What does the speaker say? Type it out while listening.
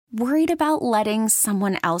Worried about letting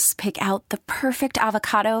someone else pick out the perfect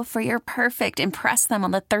avocado for your perfect impress them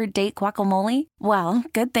on the third date guacamole? Well,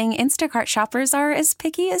 good thing Instacart shoppers are as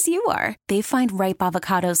picky as you are. They find ripe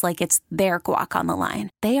avocados like it's their guac on the line.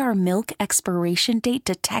 They are milk expiration date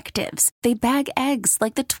detectives. They bag eggs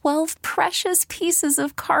like the 12 precious pieces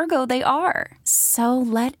of cargo they are. So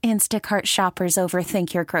let Instacart shoppers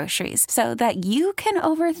overthink your groceries so that you can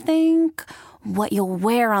overthink what you'll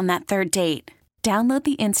wear on that third date. Download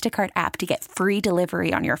the Instacart app to get free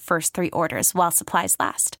delivery on your first 3 orders while supplies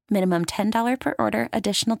last. Minimum $10 per order.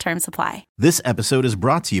 Additional terms apply. This episode is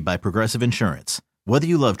brought to you by Progressive Insurance. Whether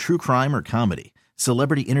you love true crime or comedy,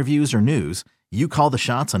 celebrity interviews or news, you call the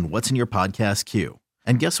shots on what's in your podcast queue.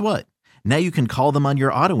 And guess what? Now you can call them on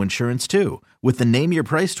your auto insurance too with the Name Your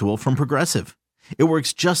Price tool from Progressive. It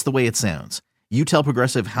works just the way it sounds. You tell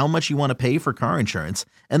Progressive how much you want to pay for car insurance,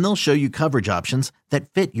 and they'll show you coverage options that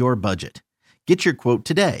fit your budget. Get your quote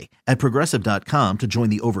today at Progressive.com to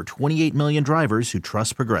join the over 28 million drivers who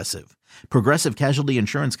trust Progressive. Progressive Casualty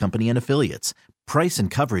Insurance Company and Affiliates. Price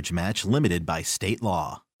and coverage match limited by state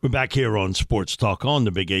law. We're back here on Sports Talk on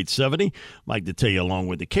the Big 870. Like to tell you, along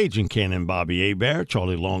with the Cajun Cannon, Bobby Hebert,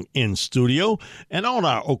 Charlie Long in studio, and on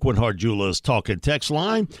our Oakwood Heart Jewelers Talk and Text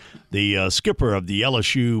line, the skipper of the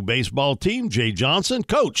LSU baseball team, Jay Johnson.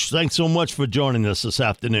 Coach, thanks so much for joining us this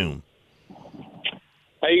afternoon.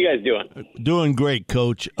 How you guys doing? Doing great,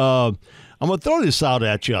 Coach. I'm going to throw this out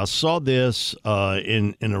at you. I saw this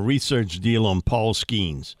in a research deal on Paul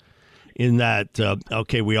Skeens, in that,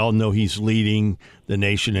 we all know he's leading the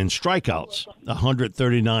nation in strikeouts,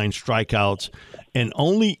 139 strikeouts, and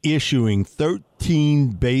only issuing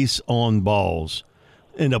 13 base on balls,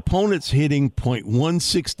 and opponents hitting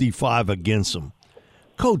 .165 against him.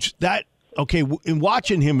 Coach, in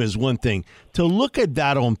watching him is one thing. To look at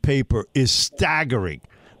that on paper is staggering.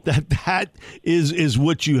 That is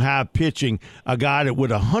what you have pitching a guy that with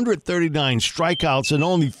 139 strikeouts and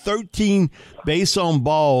only 13 base on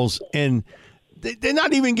balls, and they're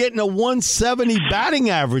not even getting a 170 batting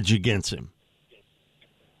average against him.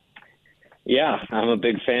 Yeah, I'm a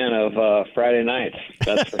big fan of Friday nights.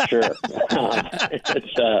 That's for sure.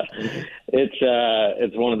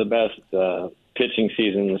 It's one of the best pitching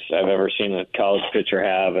seasons I've ever seen a college pitcher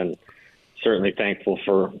have, and certainly thankful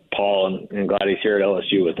for Paul and glad he's here at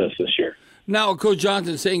LSU with us this year. Now, Coach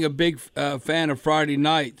Johnson saying a big fan of Friday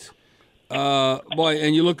nights.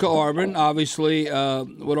 And you look at Auburn, obviously,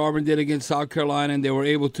 what Auburn did against South Carolina, and they were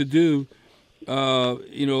able to do,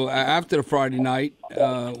 after the Friday night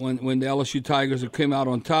when the LSU Tigers came out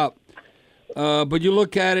on top. But you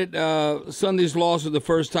look at it, Sunday's loss was the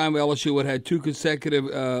first time LSU would had 2 consecutive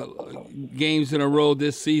games in a row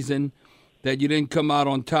this season that you didn't come out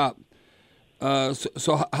on top.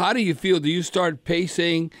 So how do you feel? Do you start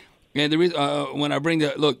pacing? And the reason when I bring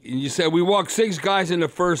that, look, you said we walked 6 guys in the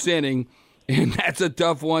first inning, and that's a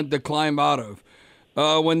tough one to climb out of.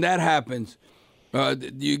 When that happens,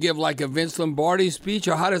 do you give like a Vince Lombardi speech,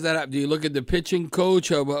 or how does that happen? Do you look at the pitching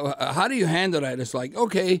coach? Or how do you handle that? It's like,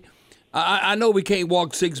 okay, I know we can't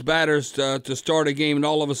walk 6 batters to start a game, and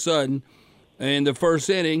all of a sudden, in the first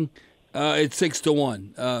inning, it's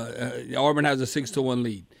 6-1. Auburn has a 6-1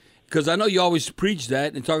 lead. Because I know you always preach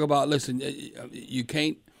that and talk about, listen, you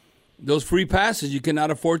can't, those free passes, you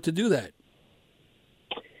cannot afford to do that.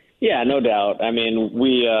 Yeah, no doubt. I mean,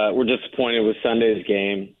 we're disappointed with Sunday's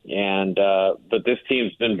game, but this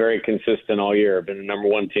team's been very consistent all year. Been the number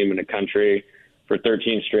 1 team in the country for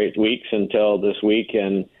 13 straight weeks until this week,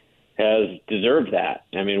 and has deserved that.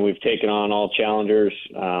 I mean, we've taken on all challengers.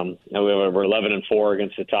 We're 11-4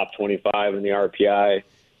 against the top 25 in the RPI.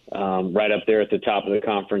 Right up there at the top of the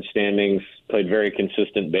conference standings, played very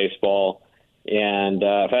consistent baseball, and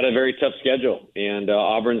I've had a very tough schedule. And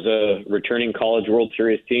Auburn's a returning College World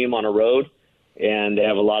Series team on a road, and they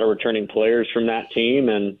have a lot of returning players from that team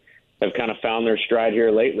and have kind of found their stride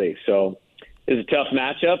here lately. So it's a tough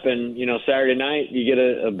matchup, and, Saturday night you get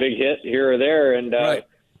a big hit here or there, and right.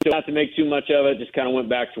 Don't have to make too much of it, just kind of went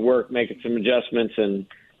back to work, making some adjustments, and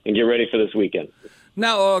get ready for this weekend.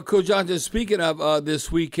 Now, Coach Johnson, speaking of this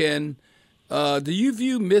weekend, do you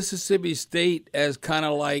view Mississippi State as kind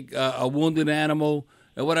of like a wounded animal?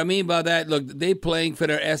 And what I mean by that, look, they playing for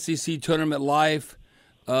their SEC tournament life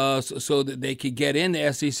so that they could get in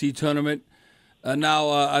the SEC tournament. Now,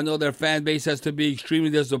 I know their fan base has to be extremely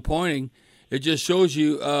disappointing. It just shows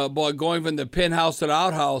you, going from the penthouse to the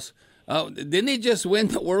outhouse. Didn't they just win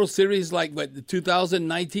the World Series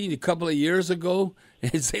 2019, a couple of years ago?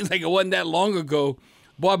 It seems like it wasn't that long ago.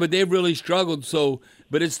 Boy, but they've really struggled.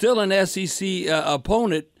 But it's still an SEC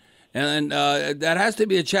opponent, and that has to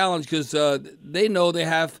be a challenge because they know they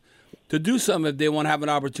have to do something if they want to have an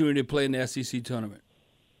opportunity to play in the SEC tournament?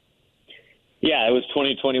 Yeah, it was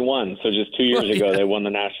 2021, so just 2 years ago they won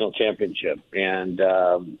the national championship. And,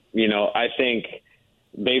 I think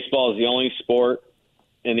baseball is the only sport,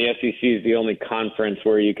 and the SEC is the only conference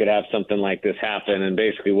where you could have something like this happen. And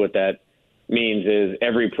basically what that means is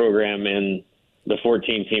every program in the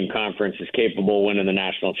 14-team conference is capable of winning the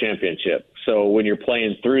national championship. So when you're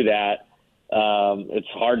playing through that, it's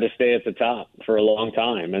hard to stay at the top for a long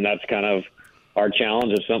time. And that's kind of our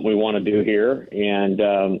challenge. It's something we want to do here.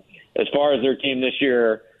 And as far as their team this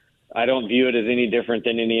year, I don't view it as any different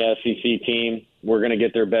than any SEC team. We're going to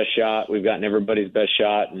get their best shot. We've gotten everybody's best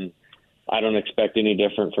shot, and I don't expect any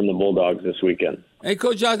different from the Bulldogs this weekend. And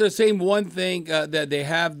Coach Johnson, saying one thing that they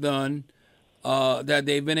have done, that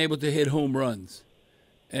they've been able to hit home runs.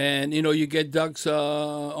 And, you get ducks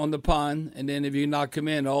on the pond, and then if you knock them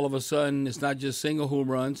in, all of a sudden it's not just single home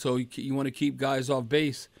runs, so you want to keep guys off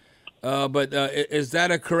base. But is that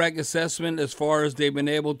a correct assessment as far as they've been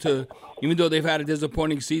able to, even though they've had a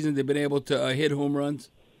disappointing season, they've been able to hit home runs?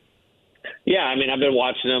 Yeah, I mean, I've been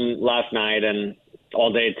watching them last night and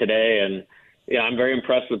all day today, and I'm very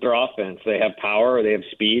impressed with their offense. They have power, they have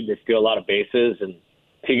speed, they steal a lot of bases, and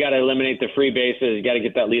so you got to eliminate the free bases. You got to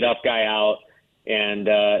get that leadoff guy out, and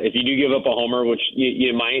if you do give up a homer, which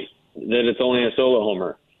you might, then it's only a solo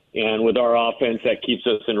homer. And with our offense, that keeps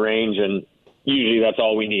us in range, and usually that's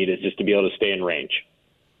all we need is just to be able to stay in range.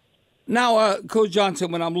 Now, Coach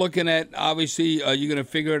Johnson, when I'm looking at, obviously, you're going to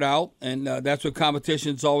figure it out, and that's what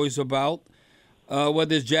competition's always about.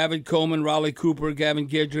 Whether it's Javid Coleman, Raleigh Cooper, Gavin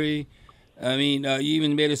Guidry, I mean, you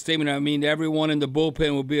even made a statement. I mean, everyone in the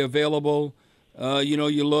bullpen will be available.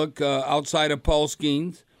 You look outside of Paul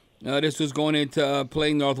Skeens. This was going into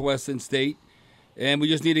playing Northwestern State, and we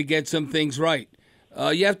just need to get some things right.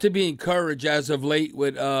 You have to be encouraged as of late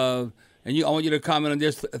with, I want you to comment on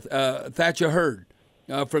this, Thatcher Hurd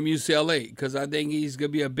from UCLA, because I think he's going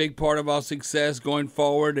to be a big part of our success going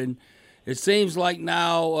forward. And it seems like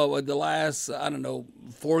now, with the last,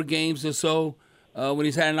 4 games or so, when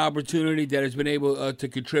he's had an opportunity that has been able to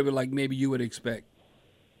contribute like maybe you would expect.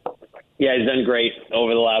 Yeah, he's done great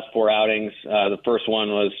over the last 4 outings. The first one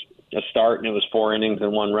was a start, and it was 4 innings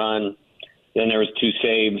and 1 run. Then there was 2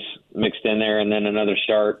 saves mixed in there, and then another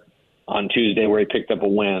start on Tuesday where he picked up a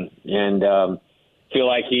win. And feel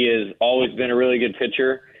like he has always been a really good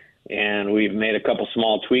pitcher, and we've made a couple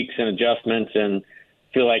small tweaks and adjustments, and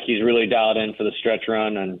feel like he's really dialed in for the stretch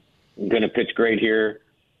run, and going to pitch great here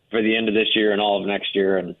for the end of this year and all of next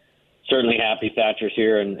year. And certainly happy Thatcher's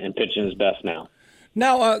here and pitching his best now.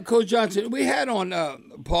 Now, Coach Johnson, we had on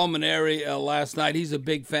Paul Maneri last night. He's a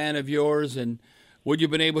big fan of yours and what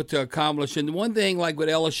you've been able to accomplish. And one thing, like with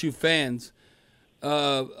LSU fans,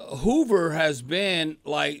 Hoover has been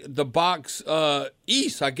like the box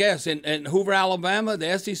east, I guess, in Hoover, Alabama,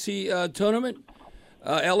 the SEC tournament.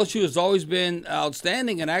 LSU has always been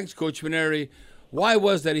outstanding. And I asked Coach Maneri, why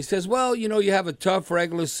was that? He says, well, you have a tough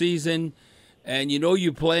regular season, and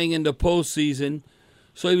you're playing in the postseason.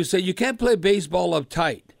 So he would say, you can't play baseball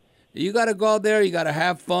uptight. You got to go out there. You got to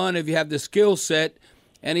have fun if you have the skill set.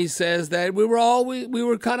 And he says that we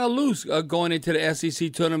were kind of loose going into the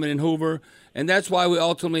SEC tournament in Hoover, and that's why we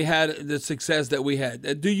ultimately had the success that we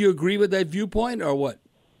had. Do you agree with that viewpoint or what?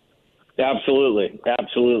 Absolutely.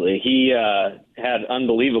 He had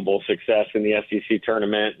unbelievable success in the SEC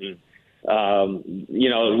tournament. And,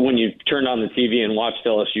 when you turned on the TV and watched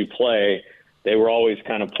LSU play, they were always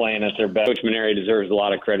kind of playing at their best. Coach Maneri deserves a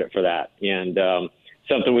lot of credit for that, and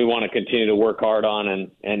something we want to continue to work hard on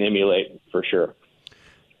and emulate for sure.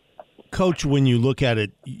 Coach, when you look at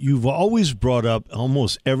it, you've always brought up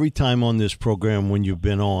almost every time on this program when you've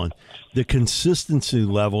been on the consistency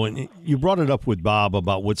level, and you brought it up with Bob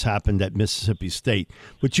about what's happened at Mississippi State,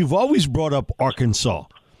 but you've always brought up Arkansas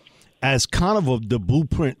as kind of the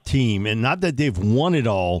blueprint team, and not that they've won it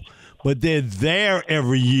all, but they're there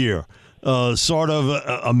every year. Sort of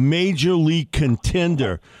a major league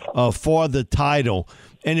contender for the title.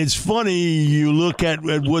 And it's funny, you look at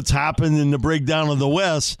what's happened in the breakdown of the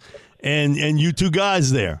West, and you two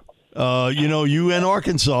guys there, you and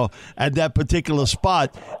Arkansas at that particular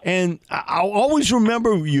spot. And I'll always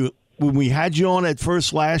remember you when we had you on at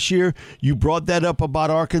first last year, you brought that up about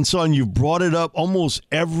Arkansas, and you brought it up almost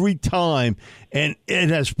every time, and it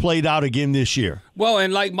has played out again this year. Well,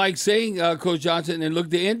 and like Mike's saying, Coach Johnson, and look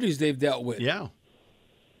the injuries they've dealt with. Yeah.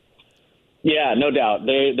 Yeah, no doubt.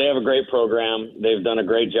 They have a great program. They've done a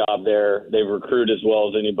great job there. They've recruited as well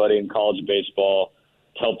as anybody in college baseball,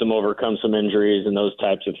 helped them overcome some injuries and those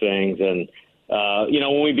types of things. And,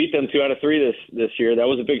 when we beat them 2 out of 3 this year, that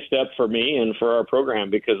was a big step for me and for our program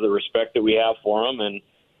because of the respect that we have for them. And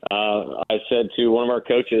I said to one of our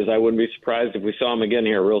coaches, I wouldn't be surprised if we saw him again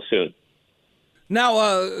here real soon.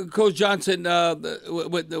 Now, Coach Johnson,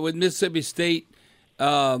 with Mississippi State,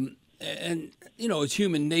 and it's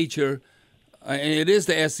human nature, and it is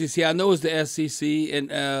the SEC. I know it's the SEC,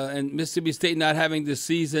 and Mississippi State not having the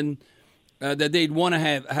season that they'd want to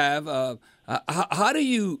have. How do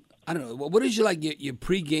you? I don't know. What is your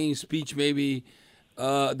pregame speech? Maybe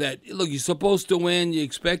that look, you're supposed to win, you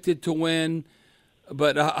expected to win,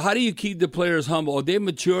 but how do you keep the players humble? Are they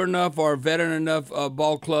mature enough or veteran enough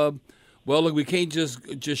ball club? Well, look, we can't just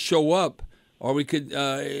show up, or we could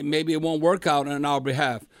maybe it won't work out on our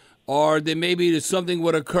behalf, or then maybe something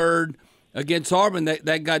would occurred against Auburn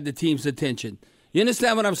that got the team's attention. You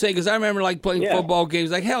understand what I'm saying? Because I remember playing football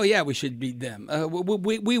games. Hell yeah, we should beat them.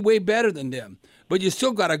 We way better than them, but you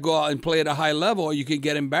still got to go out and play at a high level, or you can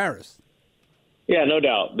get embarrassed. Yeah, no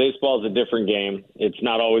doubt. Baseball is a different game. It's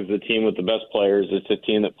not always the team with the best players. It's the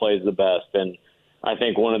team that plays the best, and I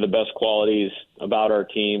think one of the best qualities about our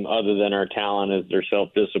team, other than our talent, is their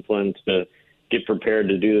self-discipline to get prepared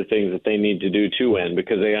to do the things that they need to do to win,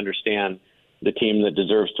 because they understand the team that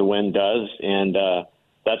deserves to win does. And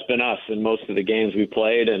that's been us in most of the games we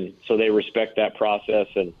played. And so they respect that process,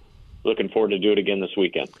 and looking forward to do it again this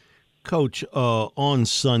weekend. Coach, on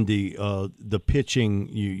Sunday, the pitching,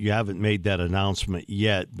 you haven't made that announcement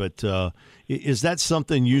yet, but is that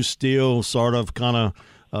something you still sort of kind of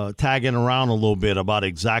tagging around a little bit about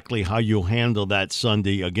exactly how you'll handle that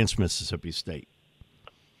Sunday against Mississippi State?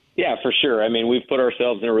 Yeah, for sure. I mean, we've put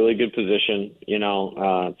ourselves in a really good position,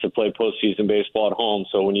 to play postseason baseball at home.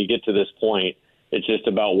 So when you get to this point, it's just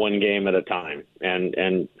about one game at a time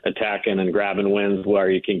and attacking and grabbing wins where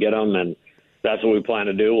you can get them. And that's what we plan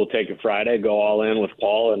to do. We'll take it Friday, go all in with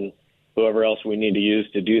Paul and whoever else we need to use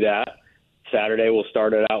to do that. Saturday, we'll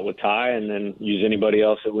start it out with Ty and then use anybody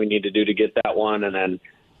else that we need to do to get that one, and then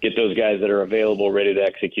get those guys that are available ready to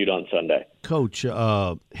execute on Sunday. Coach,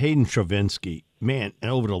 Hayden Travinski, man,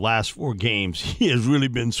 over the last 4 games, he has really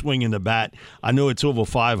been swinging the bat. I know it's over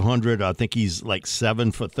 500. I think he's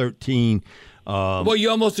 7 for 13. Well,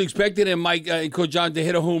 you almost expected him, Mike, Coach John, to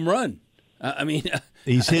hit a home run.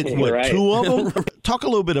 He's hit, right. 2 of them? Talk a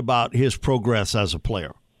little bit about his progress as a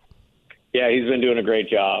player. Yeah, he's been doing a great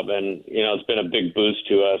job, and, it's been a big boost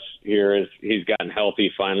to us here as he's gotten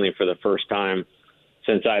healthy finally for the first time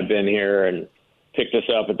since I've been here, and picked us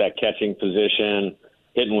up at that catching position,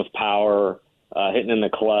 hitting with power, hitting in the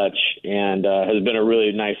clutch, and has been a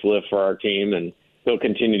really nice lift for our team, and he'll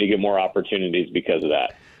continue to get more opportunities because of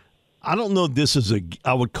that. I don't know if this is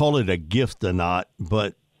I would call it a gift or not,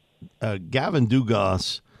 but Gavin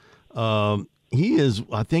Dugas,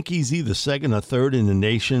 I think he's either second or third in the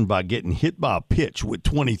nation by getting hit by a pitch with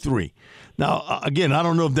 23. Now, again, I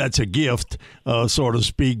don't know if that's a gift, so to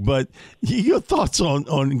speak, but your thoughts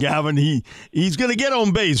on Gavin? He's going to get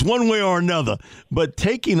on base one way or another, but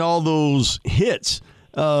taking all those hits,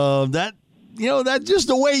 that's just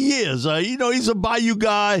the way he is. He's a bayou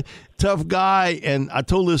guy, tough guy, and I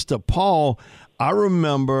told this to Paul. I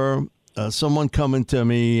remember someone coming to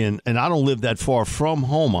me, and I don't live that far from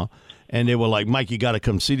Houma, and they were like, Mike, you got to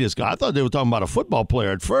come see this guy. I thought they were talking about a football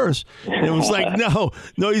player at first. And it was like, no,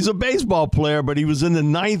 he's a baseball player, but he was in the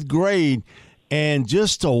 9th grade. And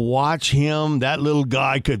just to watch him, that little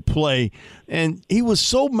guy could play. And he was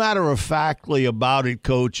so matter-of-factly about it,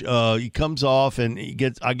 Coach. He comes off, and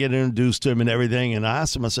I get introduced to him and everything. And I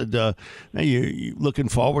asked him, I said, hey, you looking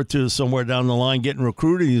forward to somewhere down the line getting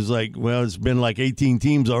recruited? He's like, well, it's been 18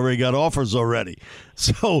 teams already got offers already.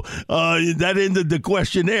 So that ended the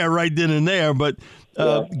questionnaire right then and there. But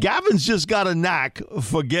Gavin's just got a knack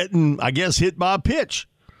for getting, I guess, hit by a pitch.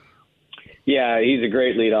 Yeah, he's a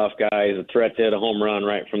great leadoff guy. He's a threat to hit a home run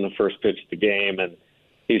right from the first pitch of the game. And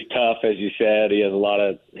he's tough, as you said. He has a lot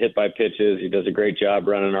of hit-by-pitches. He does a great job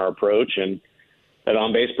running our approach. And that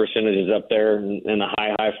on-base percentage is up there in the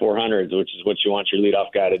high 400s, which is what you want your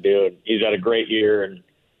leadoff guy to do. And he's had a great year and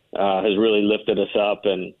has really lifted us up.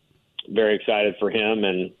 And very excited for him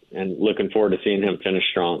and looking forward to seeing him finish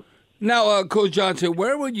strong. Now, Coach Johnson,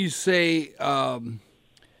 where would you say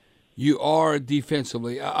you are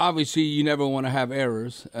defensively? Obviously, you never want to have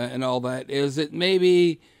errors and all that. Is it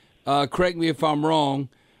maybe, correct me if I'm wrong,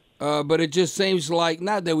 but it just seems like,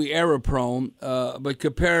 not that we error-prone, but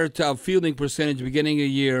compared to our fielding percentage beginning of the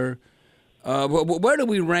year, where do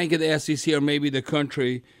we rank in the SEC or maybe the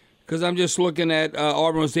country? Because I'm just looking at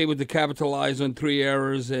Auburn was able to capitalize on 3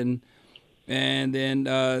 errors and all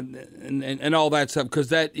that stuff. Because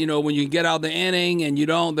that, when you get out the inning and you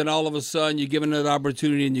don't, then all of a sudden you're giving it an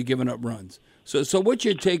opportunity and you're giving up runs. So what's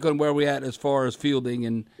your take on where we're at as far as fielding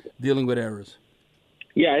and dealing with errors?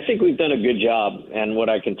 Yeah, I think we've done a good job. And what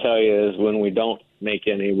I can tell you is when we don't make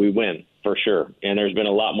any, we win for sure. And there's been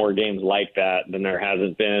a lot more games like that than there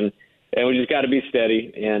hasn't been. And we just got to be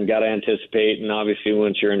steady and got to anticipate. And obviously,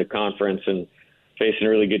 once you're in a conference and facing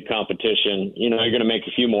really good competition, you're going to make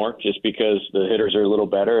a few more just because the hitters are a little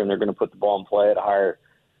better and they're going to put the ball in play at a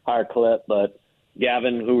higher clip. But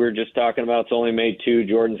Gavin, who we were just talking about, has only made 2.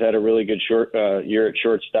 Jordan's had a really good year at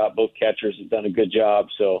shortstop. Both catchers have done a good job.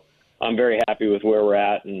 So I'm very happy with where we're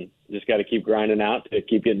at and just got to keep grinding out to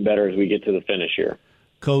keep getting better as we get to the finish here.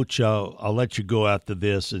 Coach, I'll let you go after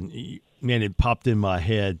this. And, man, it popped in my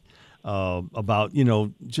head about,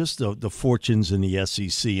 just the fortunes in the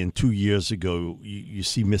SEC. And 2 years ago, you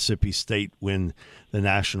see Mississippi State win the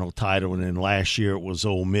national title, and then last year it was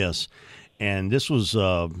Ole Miss. And this was,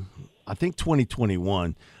 I think,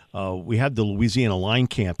 2021. We had the Louisiana line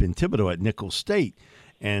camp in Thibodaux at Nicholls State.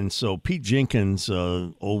 And so Pete Jenkins,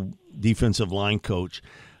 old defensive line coach,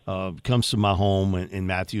 comes to my home in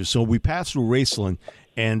Matthews. So we pass through Raceland,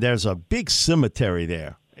 and there's a big cemetery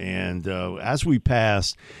there. And as we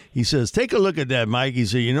passed, he says, "Take a look at that, Mike." He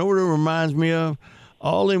said, "You know what it reminds me of?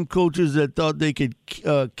 All them coaches that thought they could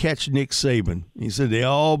catch Nick Saban." He said, "They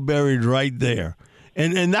all buried right there."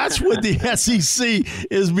 And that's what the SEC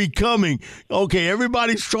is becoming. Okay,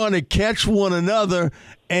 everybody's trying to catch one another,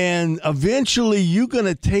 and eventually you're going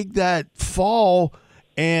to take that fall.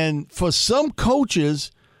 And for some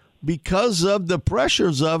coaches, because of the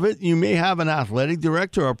pressures of it, you may have an athletic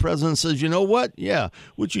director or president says, "You know what? Yeah,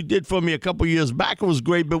 what you did for me a couple years back was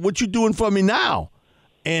great, but what you doing for me now?"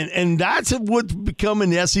 And that's what's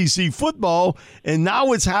becoming SEC football, and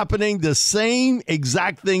now it's happening the same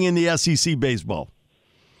exact thing in the SEC baseball.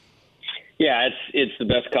 Yeah, it's the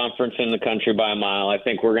best conference in the country by a mile. I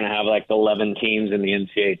think we're going to have like 11 teams in the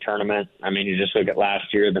NCAA tournament. I mean, you just look at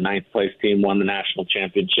last year, the 9th place team won the national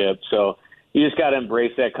championship. So you just got to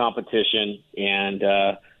embrace that competition and,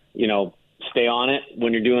 stay on it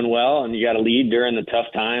when you're doing well, and you got to lead during the tough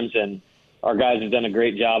times. And our guys have done a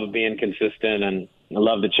great job of being consistent, and I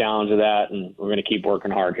love the challenge of that, and we're going to keep working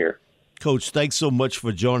hard here. Coach, thanks so much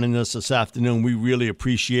for joining us this afternoon. We really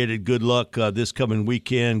appreciate it. Good luck this coming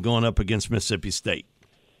weekend going up against Mississippi State.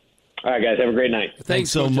 All right, guys. Have a great night.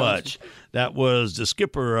 Thanks so much. That was the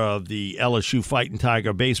skipper of the LSU Fighting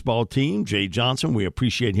Tiger baseball team, Jay Johnson. We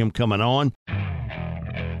appreciate him coming on.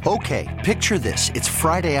 Okay, picture this. It's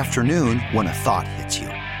Friday afternoon when a thought hits you.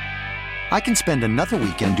 I can spend another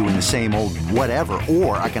weekend doing the same old whatever,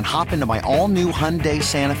 or I can hop into my all-new Hyundai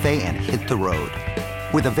Santa Fe and hit the road.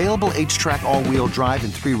 With available H-Track all-wheel drive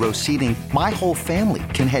and 3-row seating, my whole family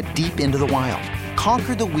can head deep into the wild.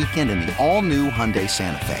 Conquer the weekend in the all-new Hyundai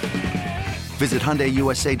Santa Fe. Visit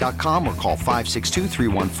HyundaiUSA.com or call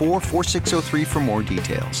 562-314-4603 for more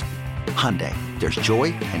details. Hyundai, there's joy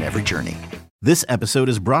in every journey. This episode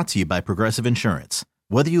is brought to you by Progressive Insurance.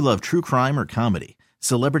 Whether you love true crime or comedy,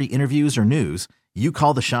 celebrity interviews or news, you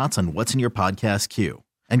call the shots on what's in your podcast queue.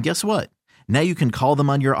 And guess what? Now you can call them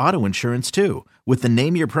on your auto insurance, too, with the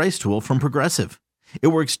Name Your Price tool from Progressive. It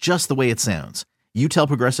works just the way it sounds. You tell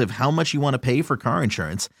Progressive how much you want to pay for car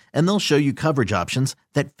insurance, and they'll show you coverage options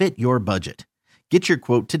that fit your budget. Get your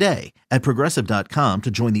quote today at Progressive.com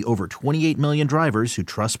to join the over 28 million drivers who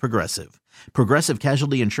trust Progressive. Progressive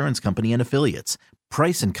Casualty Insurance Company and Affiliates.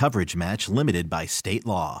 Price and coverage match limited by state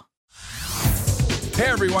law. Hey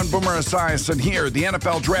everyone, Boomer Esiason here. The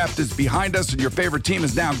NFL draft is behind us and your favorite team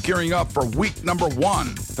is now gearing up for week number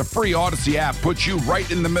 1. The free Odyssey app puts you right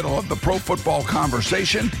in the middle of the pro football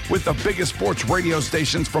conversation with the biggest sports radio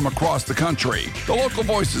stations from across the country. The local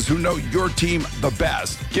voices who know your team the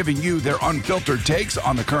best, giving you their unfiltered takes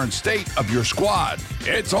on the current state of your squad.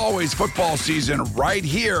 It's always football season right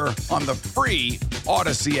here on the free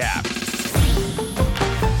Odyssey app.